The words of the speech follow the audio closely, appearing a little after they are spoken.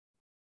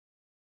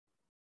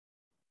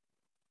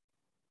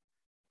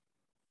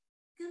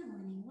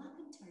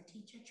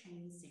teacher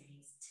training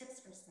series,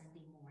 Tips for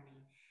Sunday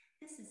Morning.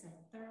 This is our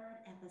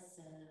third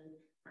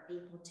episode for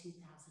April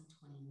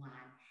 2021,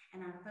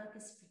 and our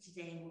focus for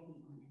today will be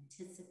on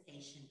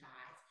anticipation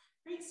guides,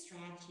 great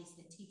strategies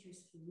that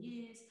teachers can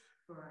use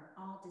for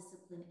all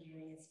discipline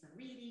areas, for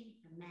reading,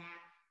 for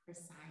math, for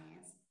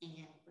science,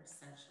 and for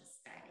social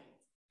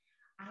studies.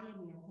 I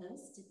am your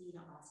host,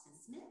 DaVida Alston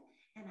Smith,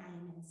 and I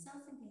am a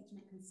sales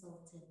engagement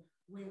consultant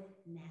with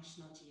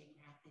National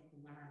Geographic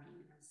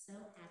Learning. I'm so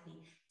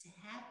happy to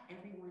have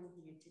everyone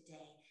here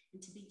today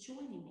and to be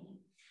joining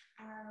me.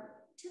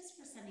 Our tips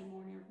for Sunday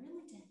morning are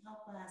really to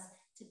help us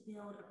to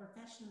build a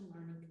professional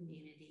learning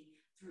community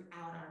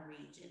throughout our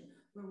region,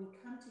 where we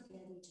come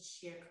together to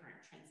share current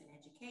trends in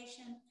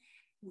education,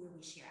 where we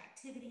share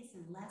activities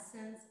and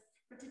lessons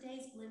for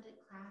today's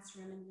blended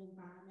classroom and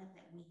environment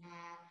that we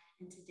have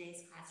in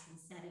today's classroom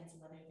settings,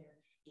 whether they're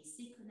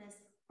asynchronous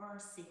or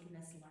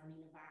synchronous learning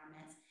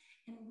environments.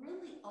 And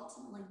really,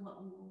 ultimately,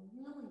 what we will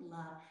really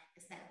love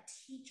is that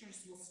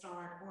teachers will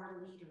start, or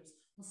leaders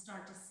will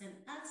start to send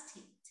us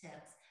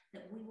tips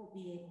that we will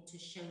be able to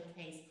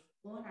showcase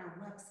on our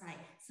website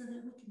so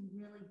that we can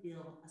really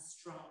build a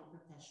strong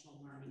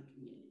professional learning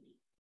community.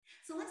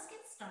 So let's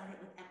get started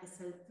with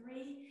episode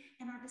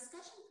 3. And our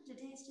discussion for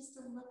today is just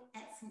to look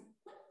at some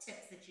quick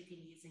tips that you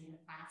can use in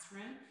your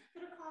classroom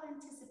that are called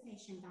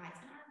anticipation guides.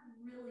 And I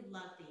really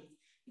love these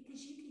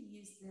because you can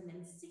use them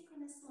in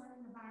synchronous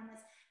learning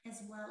environments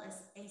as well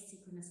as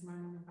asynchronous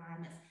learning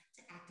environments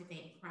to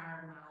activate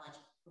prior knowledge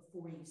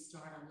before you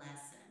start a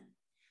lesson.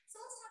 So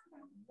let's talk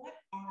about what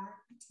are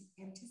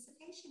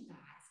anticipation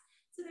guides.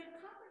 So they're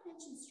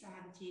comprehension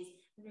strategies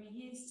that are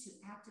used to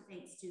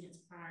activate students'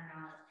 prior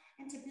knowledge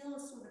and to build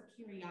a sort of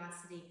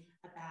curiosity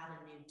about a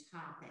new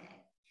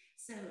topic.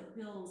 So it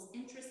builds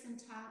interest in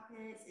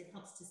topics, it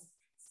helps to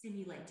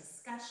stimulate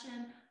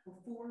discussion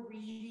before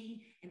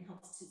reading, and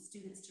helps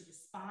students to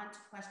respond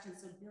to questions,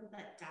 so build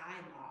that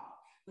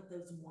dialogue with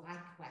those why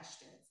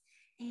questions.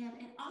 And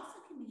it also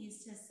can be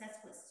used to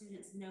assess what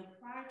students know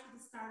prior to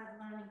the start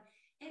of learning,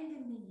 and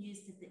then be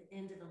used at the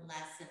end of the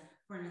lesson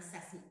for an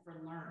assessment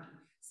for learning.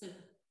 So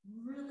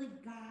really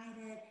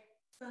guided,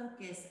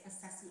 focused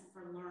assessment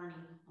for learning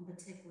on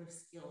particular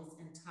skills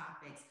and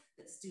topics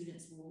that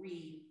students will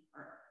read,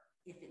 or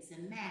if it's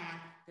in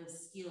math, those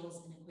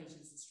skills and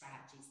equations and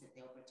strategies that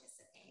they'll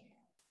participate in.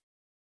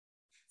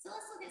 So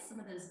let's look at some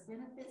of those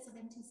benefits of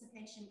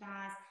anticipation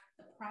guides,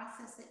 the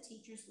process that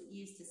teachers would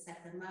use to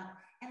set them up,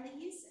 and the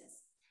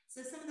uses.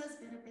 So some of those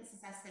benefits,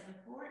 as I said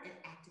before,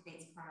 it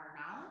activates prior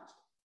knowledge.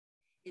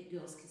 It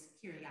builds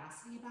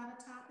curiosity about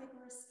a topic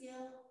or a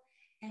skill.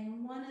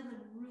 And one of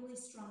the really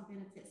strong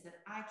benefits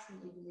that I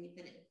truly believe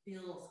that it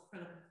builds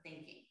critical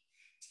thinking.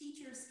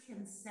 Teachers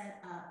can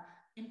set up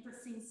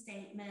inferencing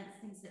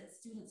statements, things that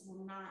students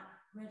will not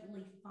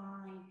readily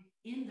find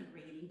in the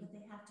reading, but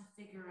they have to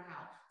figure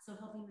out. So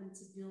helping them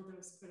to build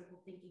those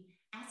critical thinking,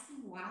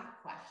 asking why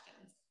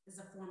questions is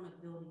a form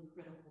of building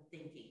critical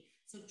thinking.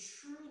 So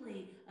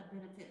truly a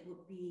benefit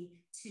would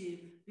be to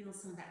build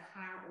some of that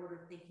higher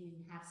order thinking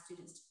and have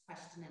students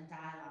question and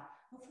dialogue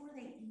before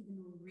they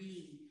even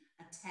read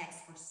a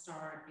text or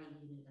start a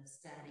unit of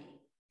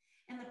study.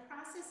 And the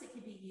process, it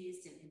can be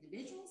used in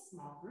individual,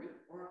 small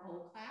group, or a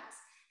whole class.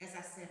 As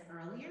I said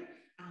earlier,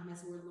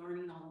 as we're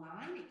learning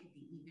online, it can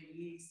be either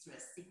used through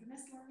a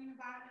synchronous learning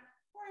environment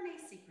or an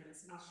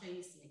asynchronous, and I'll show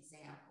you some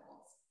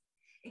examples.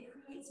 It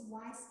creates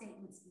why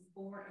statements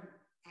before and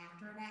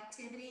after an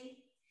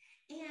activity.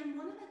 And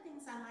one of the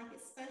things I like,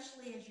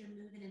 especially as you're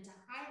moving into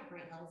higher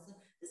grade levels, so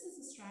this is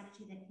a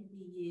strategy that can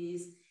be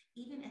used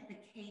even at the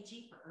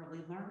KG for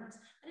early learners,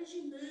 but as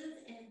you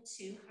move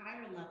into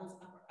higher levels,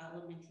 upper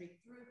elementary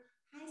through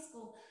high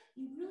school,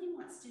 you really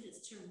want students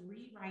to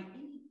rewrite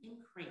any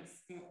incorrect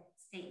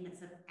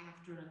statements of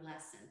after a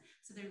lesson.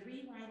 So they're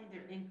rewriting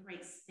their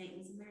incorrect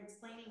statements and they're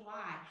explaining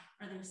why,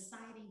 or they're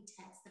citing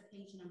text, the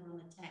page number on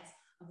the text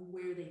of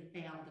where they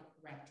found the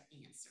correct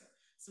answer.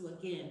 So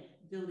again,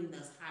 building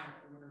those higher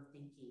order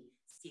thinking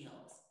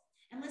skills.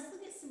 And let's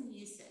look at some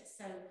uses.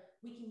 So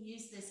we can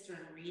use this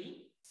during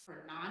reading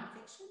for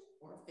nonfiction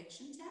or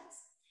fiction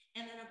text.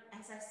 And then,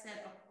 as I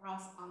said,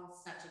 across all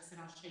subjects,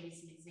 and I'll show you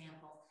some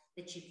examples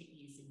that you could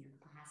use in your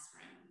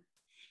classroom.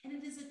 And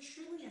it is a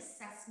truly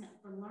assessment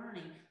for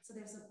learning. So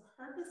there's a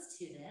purpose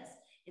to this.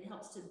 It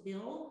helps to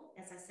build,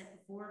 as I said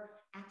before,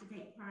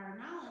 activate prior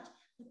knowledge,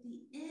 but the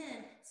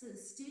end, so the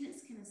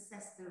students can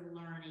assess their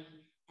learning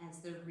as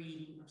they're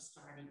reading or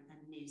starting a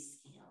new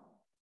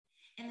skill.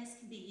 And this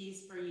can be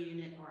used for a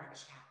unit or a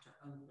chapter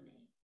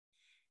opening.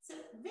 So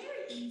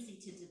very easy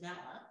to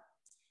develop.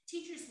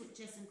 Teachers would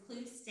just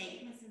include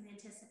statements in the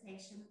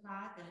anticipation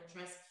guide that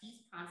address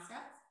key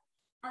concepts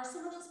or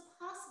some of those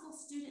possible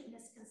student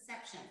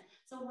misconceptions.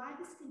 So why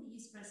this can be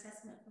used for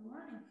assessment for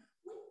learning,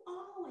 we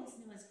always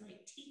knew as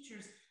great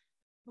teachers,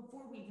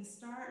 before we even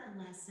start a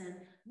lesson,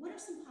 what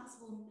are some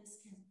possible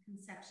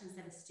misconceptions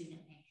that a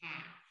student may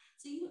have?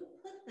 So you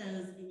would put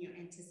those in your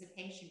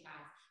anticipation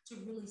guide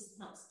to really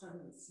help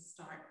students to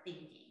start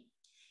thinking.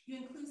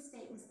 You include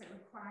statements that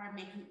require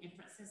making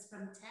inferences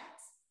from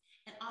text,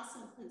 It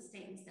also includes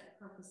statements that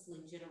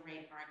purposely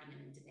generate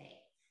argument and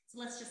debate. So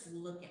let's just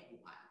look at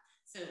one.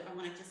 So I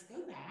want to just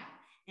go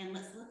back and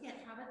let's look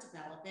at how to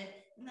develop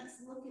it, and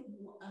let's look at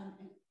an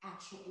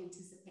actual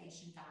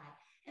anticipation guide.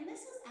 And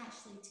this was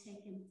actually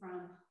taken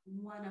from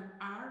one of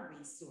our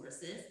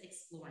resources,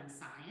 Exploring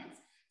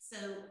Science. So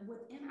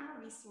within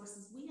our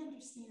resources, we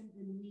understand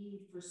the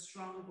need for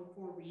strong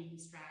before reading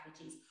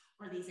strategies,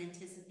 or these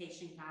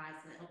anticipation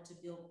guides that help to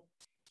build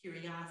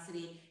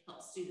curiosity,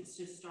 help students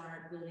to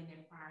start building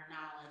their prior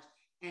knowledge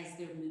as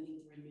they're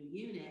moving through a new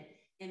unit.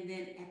 And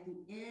then at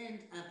the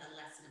end of the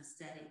lesson of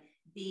study,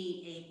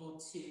 being able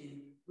to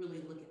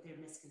really look at their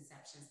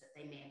misconceptions that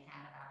they may have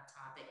had about a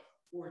topic,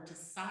 or to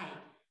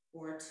cite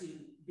or to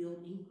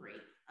build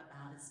inquiry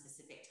about a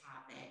specific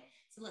topic.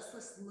 So let's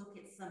look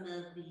at some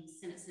of the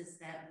sentences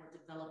that were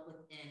developed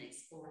within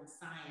Exploring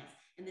Science.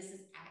 And this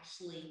is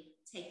actually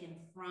taken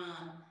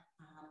from,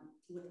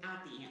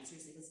 without the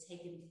answers, it was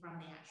taken from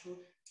the actual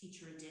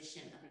teacher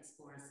edition of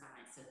Exploring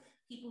Science. So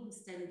people who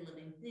study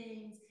living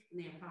things in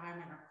the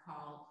environment are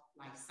called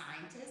life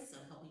scientists,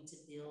 so helping to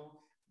build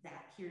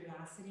that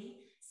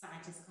curiosity.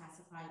 Scientists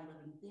classify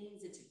living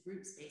things into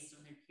groups based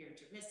on their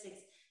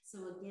characteristics.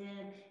 So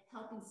again,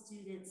 helping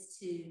students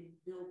to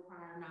build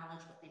prior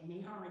knowledge, what they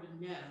may already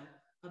know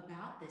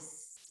about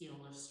this skill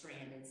or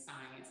strand in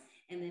science.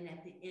 And then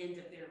at the end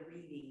of their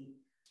reading,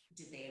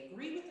 did they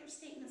agree with their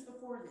statements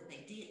before? Did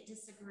they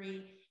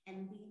disagree?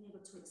 And being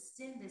able to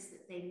extend this,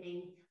 that they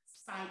may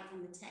cite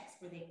from the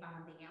text where they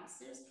found the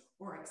answers,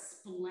 or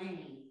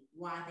explain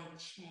why they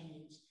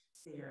changed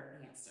their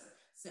answer.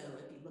 So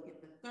if you look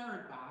at the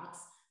third box,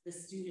 the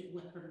student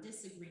went from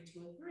disagree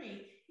to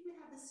agree, you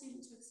would have the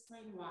student to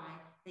explain why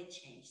they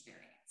changed their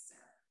answer.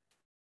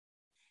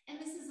 And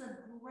this is a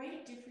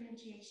great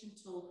differentiation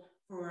tool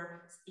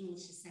for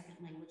English as second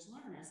language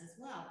learners as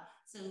well.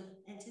 So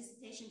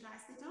anticipation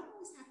guides, they don't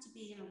always have to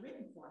be in a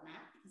written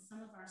format, because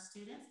some of our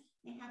students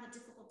may have a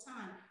difficult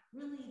time.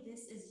 Really,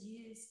 this is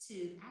used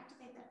to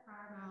activate that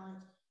prior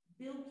knowledge,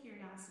 build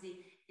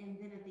curiosity, and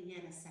then at the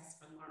end, assess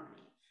for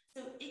learning.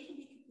 So it can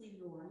be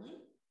completed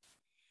orally.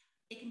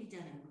 It can be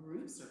done in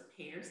groups or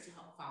pairs to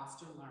help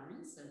foster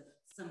learning. So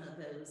some of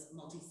those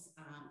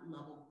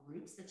multi-level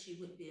groups that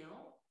you would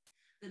build.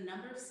 The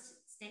number of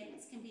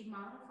statements can be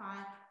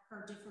modified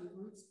per different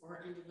groups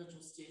or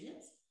individual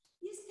students.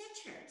 Use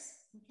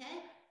pictures,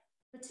 okay?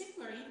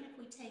 Particularly, even if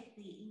we take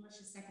the English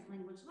as second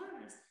language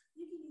learners,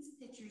 you can use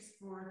pictures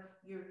for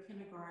your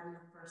kindergarten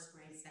or first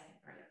grade, second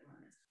grade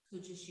learners. So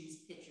just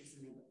use pictures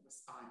and they would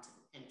respond to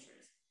the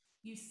pictures.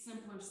 Use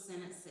simpler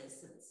sentences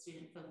so the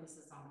student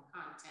focuses on the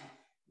content,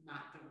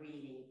 not the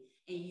reading.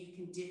 And you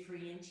can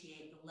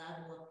differentiate the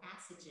level of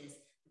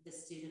passages that the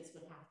students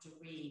would have to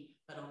read,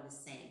 but on the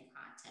same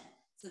content.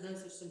 So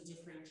those are some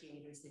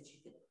differentiators that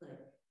you could put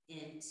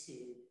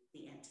into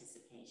the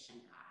anticipation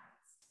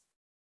guides.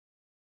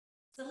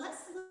 So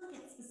let's look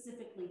at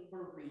specifically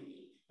for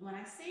reading. And when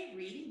I say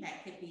reading,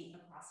 that could be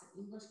across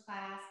an English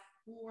class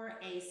or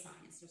a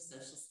science or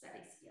social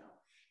studies skill.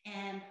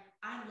 And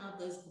I love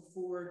those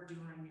before,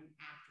 during, and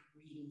after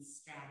reading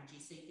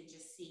strategies. So you could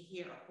just see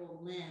here a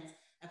full lens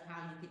of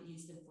how you could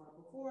use them for a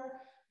before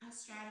a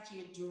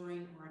strategy, a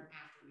during, or an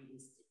after reading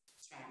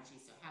strategy.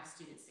 So have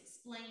students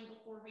explain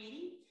before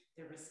reading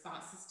their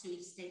responses to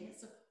each statement.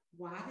 So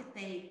why did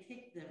they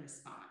pick the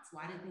response?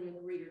 Why did they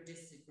agree or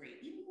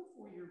disagree, even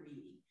before you're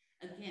reading?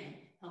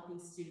 Again, helping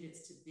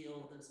students to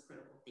build those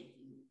critical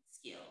thinking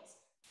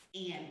skills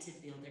and to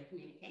build their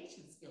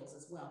communication skills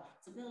as well.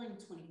 So building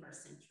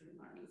 21st century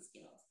learning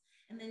skills.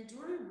 And then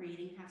during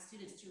reading, have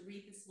students to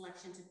read the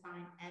selection to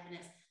find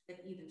evidence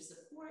that either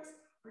supports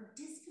or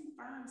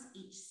disconfirms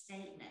each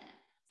statement.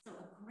 So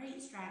a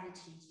great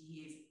strategy to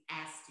use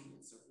as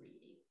students are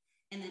reading.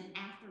 And then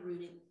after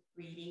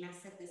reading, I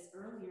said this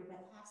earlier,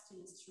 but have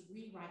students to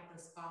rewrite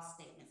those false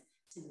statements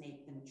to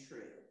make them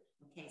true.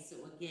 Okay,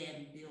 so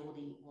again,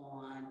 building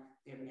on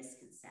their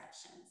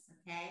misconceptions,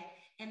 okay?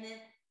 And then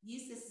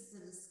use this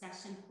as a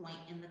discussion point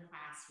in the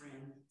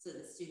classroom so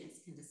that students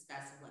can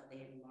discuss what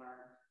they have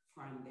learned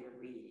from their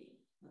reading,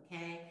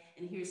 okay?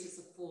 And here's just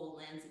a full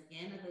lens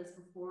again of those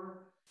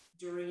before,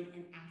 during,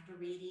 and after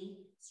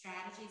reading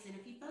strategies. And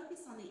if you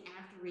focus on the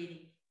after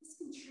reading, this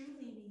can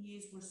truly be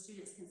used where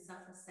students can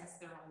self-assess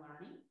their own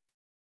learning,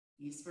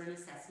 used for an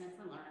assessment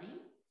for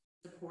learning,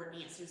 support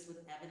answers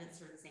with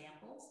evidence or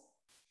examples.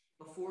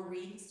 Before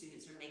reading,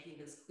 students are making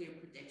those clear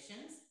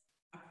predictions,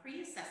 a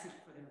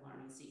pre-assessment for their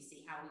learning, so you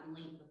see how we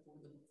link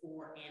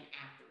before and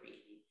after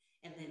reading,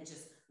 and then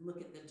just look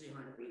at the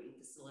during reading,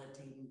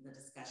 facilitating the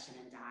discussion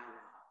and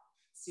dialogue.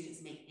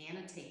 Students may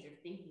annotate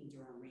their thinking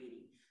during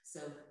reading.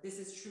 So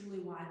this is truly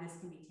why this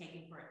can be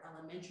taken for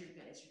elementary,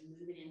 but as you're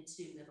moving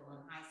into middle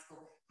and high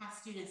school, have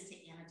students to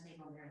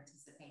annotate on their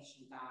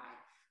anticipation guide,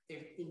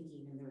 their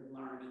thinking and their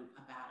learning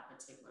about a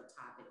particular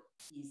topic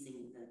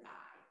using the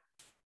guide.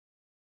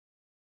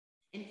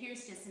 And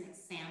here's just an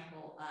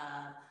example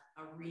of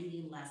a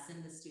reading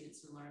lesson the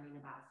students are learning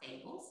about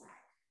fables.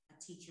 A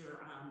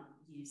teacher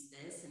used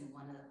this in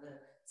one of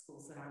the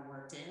schools that I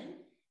worked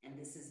in, and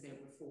this is their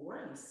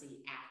before, you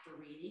see after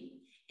reading.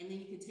 And then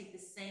you could take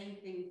the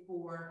same thing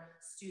for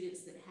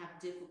students that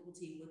have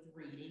difficulty with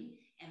reading,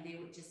 and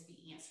they would just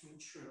be answering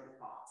true or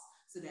false.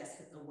 So that's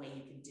the way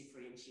you can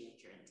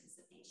differentiate your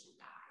anticipation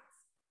guides.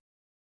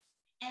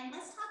 And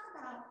let's talk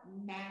about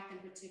math in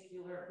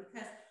particular,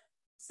 because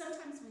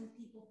sometimes when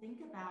people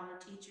think about,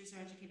 or teachers or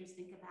educators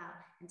think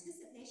about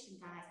anticipation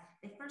guides,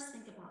 they first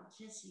think about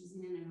just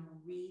using it in a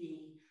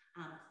reading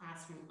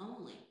classroom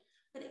only.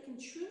 But it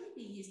can truly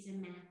be used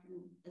in math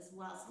as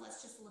well. So let's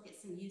just look at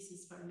some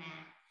uses for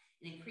math.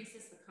 It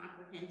increases the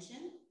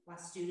comprehension while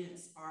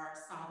students are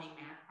solving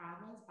math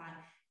problems by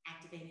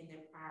activating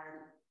their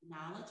prior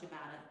knowledge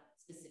about a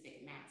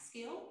specific math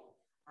skill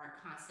or a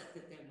concept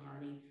that they're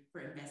learning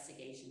for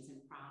investigations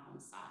and problem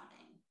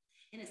solving.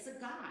 And it's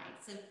a guide.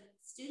 So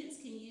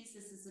students can use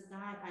this as a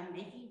guide by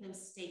making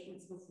those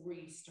statements before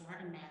you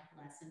start a math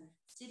lesson.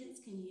 Students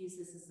can use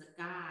this as a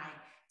guide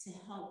to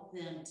help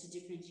them to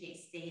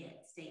differentiate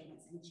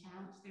statements and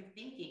challenge their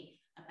thinking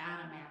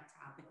about a math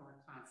topic or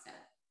a concept.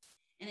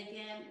 And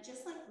again,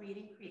 just like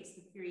reading creates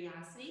the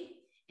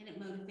curiosity, and it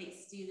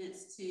motivates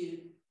students to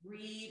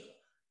read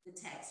the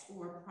text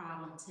or a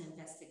problem to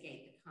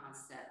investigate the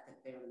concept that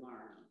they're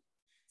learning.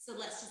 So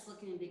let's just look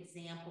at an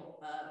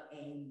example of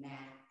a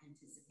math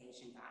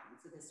anticipation guide.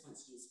 So this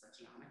one's used for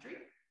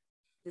geometry.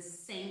 The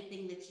same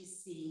thing that you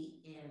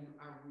see in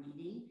our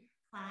reading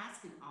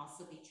class can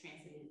also be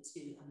translated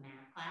to a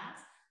math class.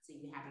 So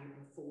you have your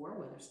before,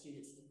 whether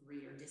students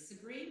agree or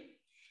disagree.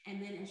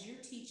 And then as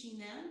you're teaching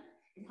them,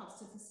 it helps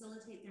to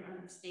facilitate their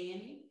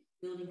understanding,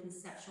 building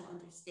conceptual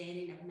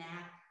understanding of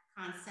math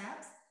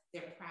concepts.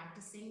 They're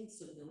practicing,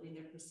 so building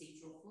their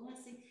procedural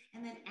fluency.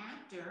 And then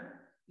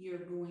after,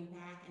 you're going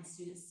back and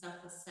students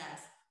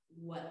self-assess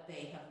what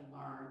they have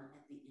learned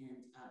at the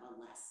end of a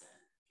lesson,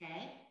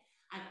 okay?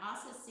 I've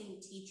also seen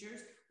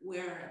teachers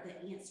where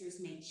the answers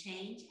may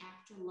change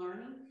after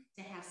learning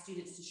to have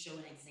students to show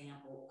an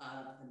example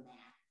of the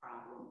math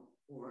problem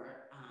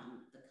or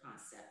the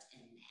concept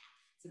in math.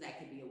 So that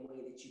could be a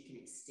way that you can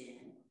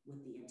extend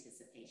with the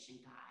anticipation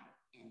guide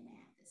in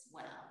math as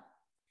well.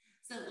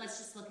 So let's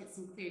just look at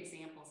some clear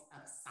examples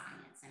of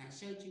science. And I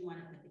showed you one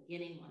at the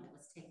beginning, one that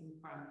was taken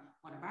from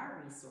one of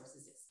our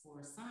resources,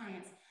 Explore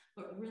Science.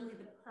 But really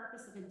the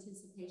purpose of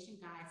anticipation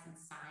guides in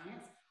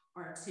science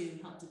are to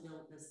help to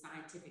build the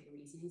scientific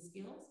reasoning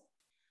skills,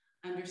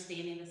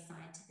 understanding the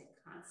scientific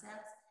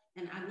concepts.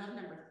 And I love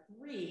number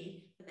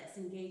 3, but that's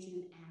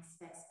engaging in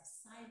aspects of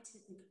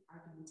scientific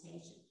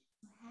argumentation.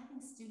 So having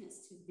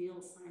students to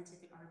build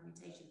scientific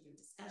argumentation through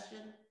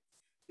discussion,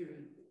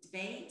 through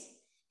debate,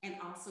 and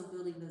also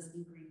building those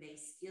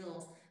inquiry-based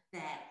skills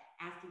that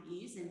after you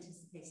use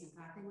anticipation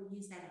guide, they will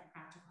use that in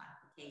practical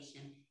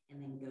application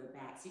and then go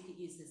back. So you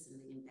could use this in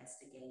the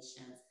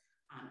investigations,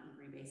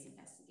 inquiry-based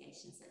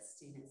investigations that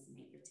students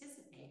may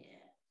participate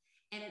in.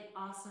 And it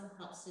also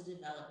helps to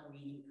develop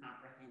reading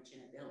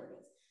comprehension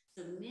abilities.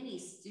 So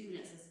many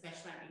students,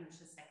 especially our English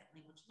as second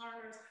language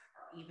learners,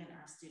 or even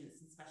our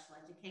students in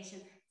special education,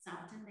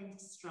 often they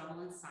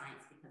struggle in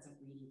science because of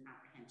reading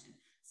comprehension.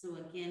 So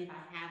again, by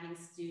having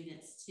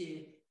students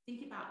to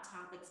think about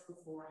topics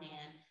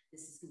beforehand,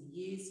 this is going to be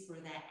used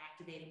for that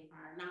activating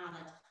prior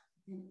knowledge.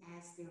 Then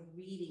as they're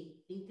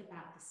reading, think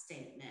about the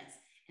statements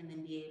and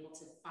then be able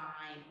to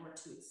find or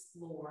to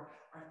explore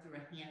or through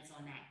a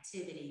hands-on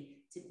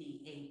activity to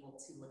be able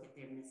to look at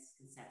their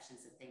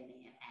misconceptions that they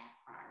may have had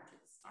prior to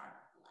the start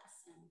of the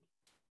lesson.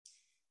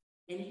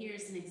 And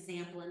here's an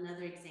example,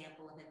 another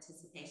example of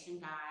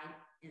anticipation guide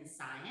in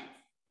science,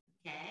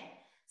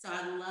 okay? So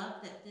I love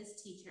that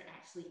this teacher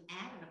actually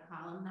added a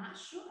column, not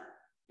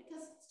sure,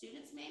 because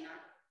students may not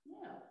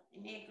know.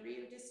 They may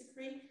agree or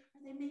disagree, or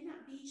they may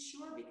not be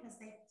sure because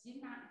they do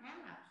not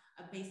have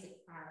a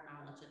basic prior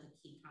knowledge of the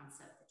key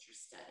concept that you're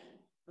studying,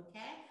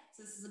 okay?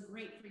 So this is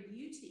great for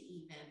you to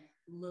even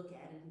look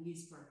at and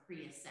use for a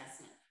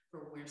pre-assessment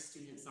for where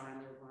students are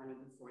in their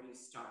learning before you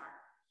start.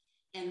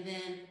 And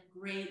then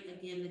great,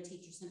 again, the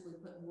teacher simply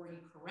put, were you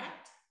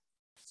correct?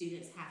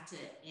 Students have to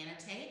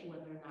annotate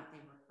whether or not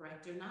they were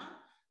correct or not.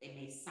 They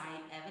may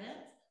cite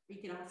evidence. We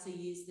could also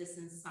use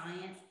this in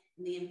science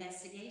in the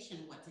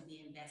investigation. What did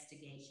the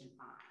investigation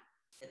find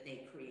that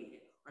they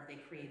created? Or if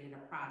they created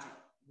a project,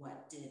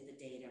 what did the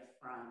data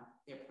from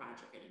their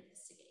project and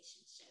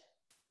investigation show?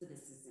 So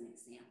this is an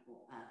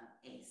example of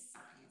a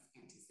science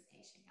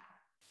anticipation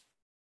guide.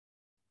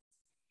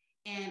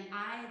 And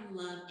I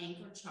love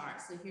anchor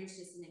charts. So here's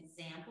just an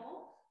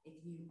example. If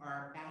you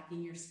are back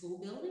in your school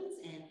buildings,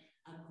 and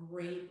a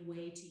great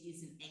way to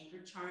use an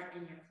anchor chart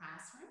in your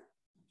classroom,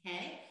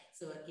 okay?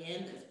 So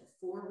again, there's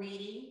before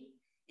reading,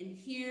 and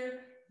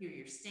here are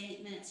your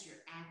statements, your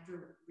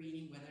after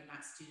reading, whether or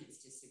not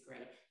students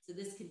disagree. So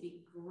this could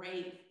be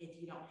great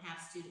if you don't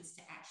have students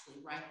to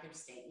actually write their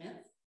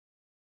statements,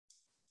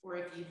 or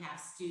if you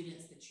have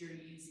students that you're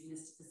using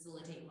this to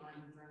facilitate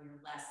learning during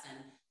your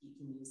lesson, you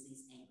can use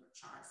these anchor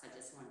charts. I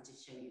just wanted to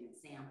show you an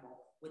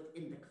example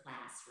within the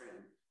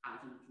classroom, how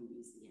you can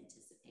use the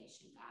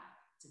anticipation guide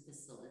to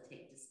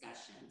facilitate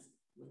discussions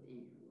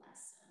within your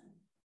lesson.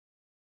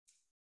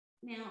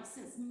 Now,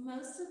 since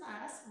most of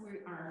us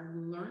are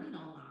learning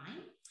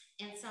online,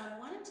 and so I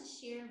wanted to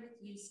share with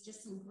you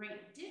just some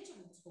great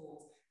digital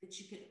tools that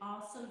you could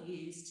also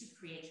use to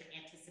create your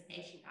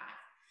anticipation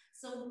guide.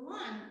 So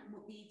one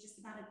would be just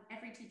about at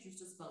every teacher's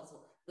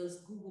disposal,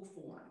 those Google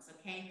Forms,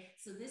 okay?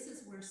 So this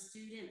is where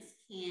students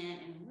can,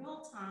 in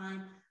real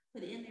time,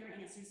 put in their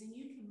answers and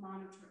you can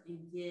monitor and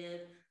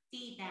give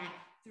feedback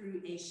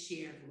through a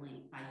shared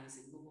link by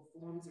using Google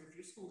Forms, or if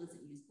your school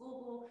doesn't use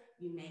Google,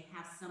 you may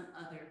have some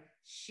other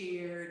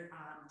shared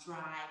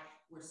drive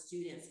where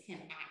students can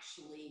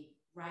actually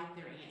write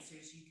their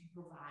answers. You can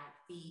provide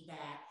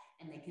feedback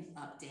and they can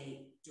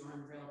update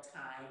during real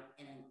time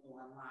in an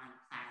online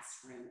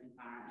classroom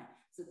environment.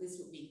 So this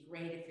would be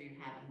great if you're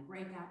having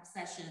breakout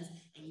sessions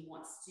and you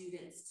want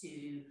students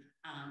to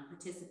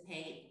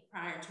participate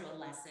prior to a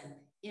lesson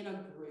in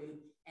a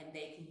group, and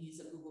they can use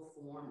a Google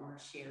form or a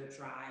shared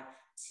drive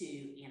to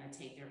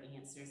annotate their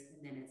answers, and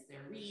then as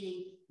they're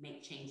reading,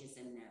 make changes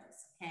in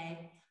notes,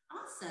 okay?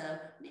 Also,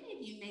 many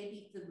of you may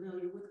be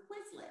familiar with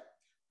Quizlet,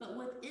 but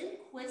within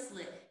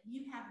Quizlet,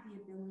 you have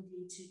the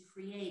ability to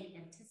create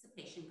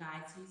anticipation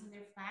guides using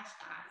their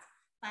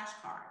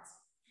flashcards.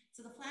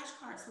 So the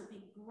flashcards would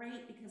be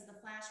great because the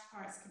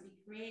flashcards can be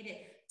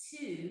created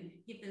to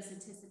give those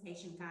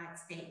anticipation guide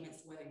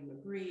statements, whether you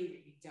agree or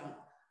you don't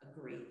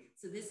agree.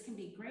 So this can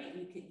be great.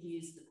 You could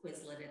use the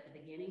Quizlet at the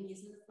beginning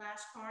using the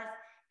flashcards,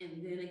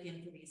 and then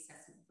again for the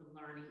assessment for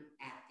learning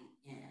at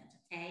the end,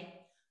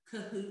 okay?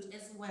 Kahoot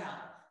as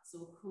well.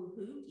 So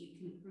Kahoot, you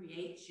can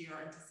create your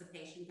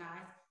anticipation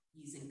guides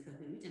using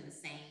Kahoot in the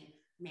same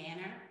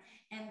manner.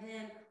 And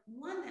then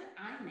one that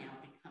I'm now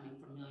becoming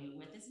familiar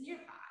with is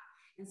Nearpod.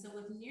 And so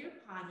with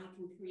Nearpod, you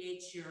can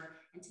create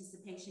your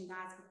anticipation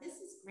guides, but this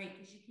is great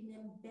because you can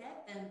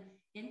embed them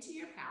into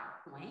your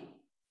PowerPoint.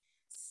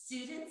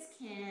 Students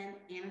can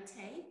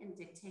annotate and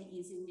dictate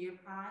using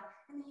Nearpod,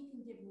 and then you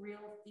can give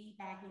real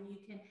feedback, and you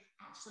can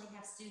actually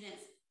have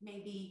students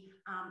maybe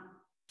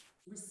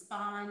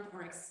respond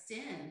or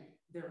extend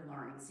their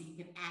learning. So you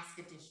can ask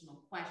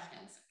additional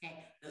questions,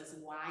 okay? Those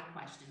why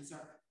questions,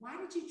 or why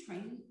did you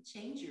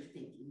change your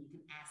thinking? You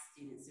can ask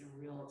students in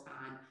real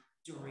time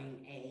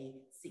during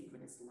a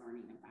synchronous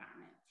learning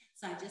environment.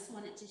 So I just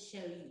wanted to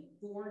show you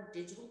 4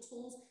 digital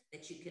tools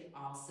that you could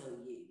also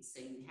use. So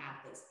you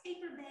have those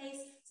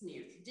paper-based, some of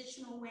your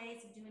traditional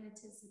ways of doing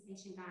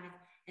anticipation guides,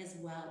 as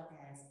well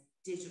as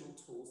digital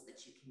tools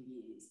that you can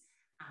use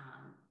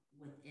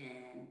with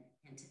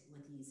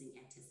using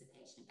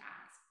anticipation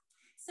guides.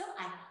 So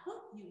I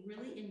hope you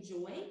really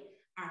enjoyed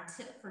our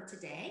tip for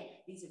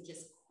today. These are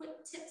just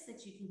quick tips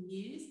that you can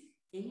use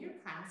in your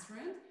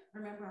classroom.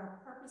 Remember,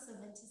 our purpose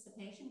of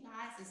anticipation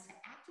guides is to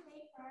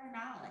activate prior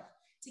knowledge,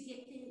 to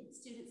get the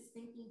students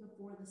thinking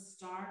before the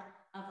start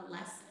of a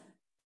lesson,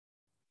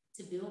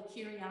 to build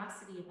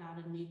curiosity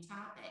about a new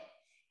topic.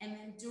 And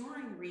then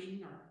during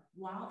reading or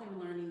while they're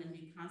learning a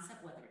new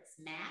concept, whether it's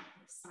math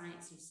or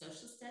science or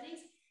social studies,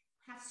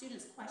 have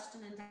students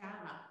question and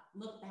dialogue.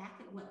 Look back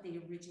at what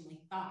they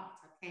originally thought,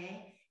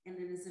 okay? And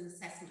then as an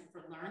assessment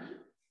for learning,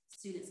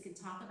 students can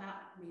talk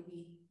about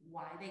maybe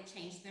why they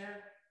changed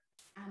their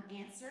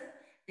answer.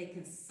 They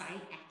can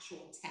cite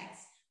actual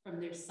text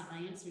from their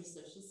science or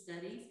social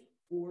studies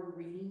or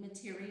reading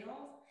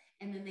materials,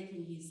 and then they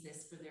can use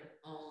this for their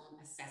own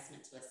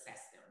assessment to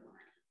assess their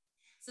learning.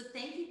 So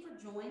thank you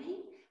for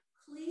joining.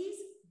 Please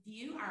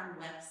view our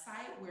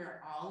website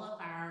where all of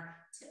our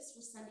tips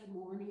for Sunday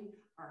morning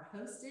are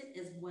hosted,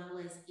 as well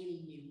as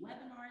any new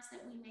webinars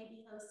that we may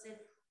be hosted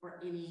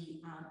or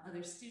any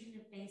other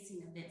student-facing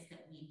events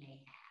that we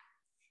may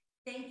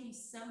have. Thank you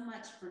so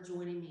much for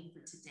joining me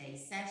for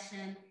today's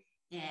session,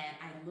 and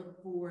I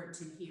look forward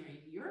to hearing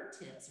your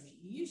tips or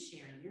you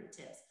sharing your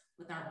tips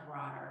with our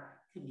broader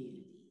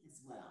community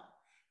as well.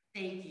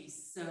 Thank you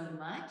so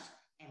much,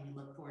 and we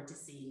look forward to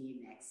seeing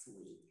you next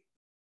week.